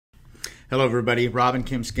Hello, everybody. Rob and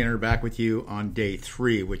Kim Skinner back with you on day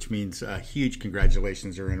 3, which means huge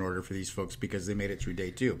congratulations are in order for these folks because they made it through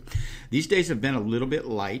day 2. These days have been a little bit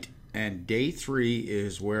light, and day 3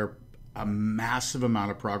 is where a massive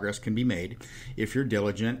amount of progress can be made if you're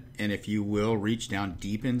diligent and if you will reach down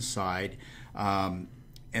deep inside.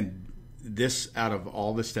 And this, out of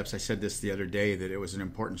all the steps, I said this the other day that it was an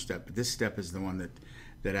important step, but this step is the one that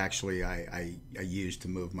actually I used to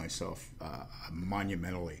move myself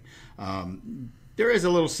monumentally. There is a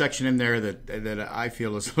little section in there that I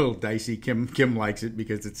feel is a little dicey. Kim likes it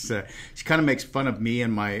because it's she kind of makes fun of me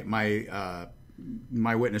and my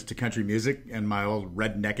witness to country music and my old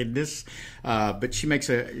redneckedness. But she makes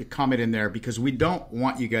a comment in there because we don't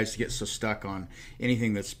want you guys to get so stuck on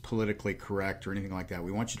anything that's politically correct or anything like that.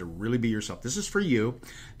 We want you to really be yourself. This is for you.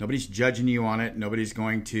 Nobody's judging you on it. Nobody's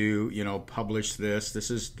going to, publish this. This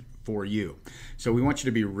is for you. So we want you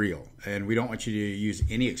to be real, and we don't want you to use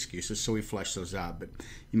any excuses, so we flesh those out. But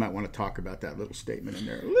you might want to talk about that little statement in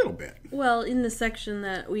there a little bit. Well, in the section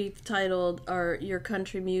that we've titled Your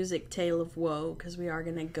Country Music Tale of Woe, because we are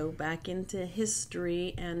going to go back into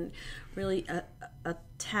history and really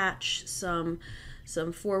attach some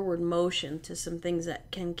forward motion to some things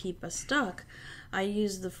that can keep us stuck. I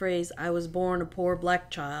use the phrase, I was born a poor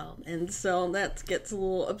black child. And so that gets a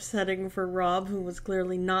little upsetting for Rob, who was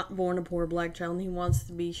clearly not born a poor black child. And he wants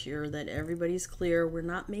to be sure that everybody's clear. We're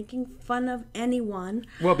not making fun of anyone.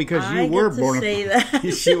 Well, because she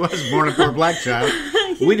was born a poor black child.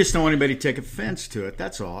 We just don't want anybody to take offense to it.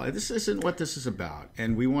 That's all. This isn't what this is about.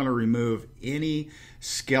 And we want to remove any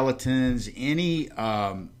skeletons, any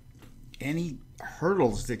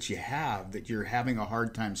hurdles that you have that you're having a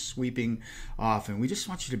hard time sweeping off, and we just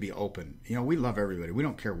want you to be open. We love everybody. We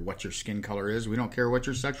don't care what your skin color is. We don't care what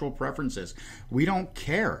your sexual preference is. We don't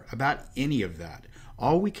care about any of that.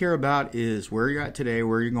 All we care about is where you're at today,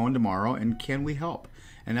 where you're going tomorrow, and can we help?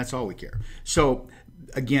 And that's all we care. So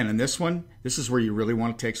again, in this one, this is where you really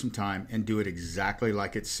want to take some time and do it exactly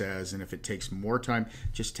like it says. And if it takes more time,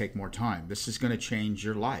 just take more time. This is going to change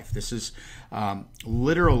your life. This is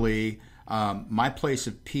literally my place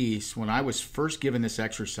of peace. When I was first given this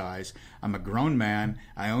exercise, I'm a grown man.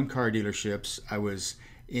 I own car dealerships. I was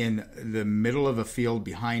in the middle of a field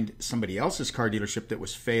behind somebody else's car dealership that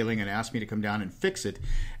was failing and asked me to come down and fix it.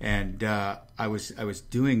 And I was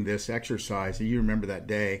doing this exercise. And you remember that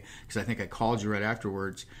day because I think I called you right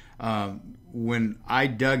afterwards. When I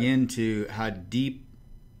dug into how deep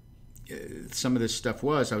some of this stuff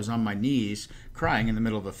was, I was on my knees crying in the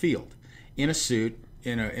middle of a field in a suit,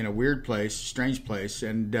 in a weird place, strange place,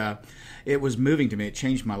 and it was moving to me. It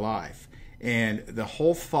changed my life. And the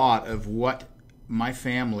whole thought of what my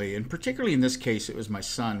family, and particularly in this case it was my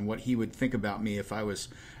son, what he would think about me if I was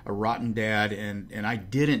a rotten dad and I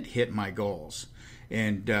didn't hit my goals.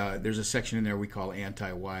 And there's a section in there we call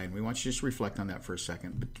anti-why, and we want you to just reflect on that for a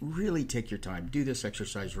second. But really take your time. Do this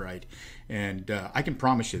exercise right. And I can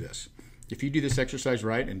promise you this. If you do this exercise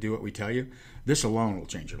right and do what we tell you, this alone will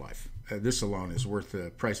change your life. This alone is worth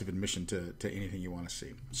the price of admission to anything you want to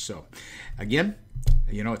see. So, again,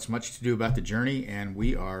 it's much to do about the journey, and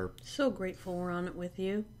we are so grateful we're on it with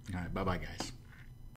you. All right, bye-bye, guys.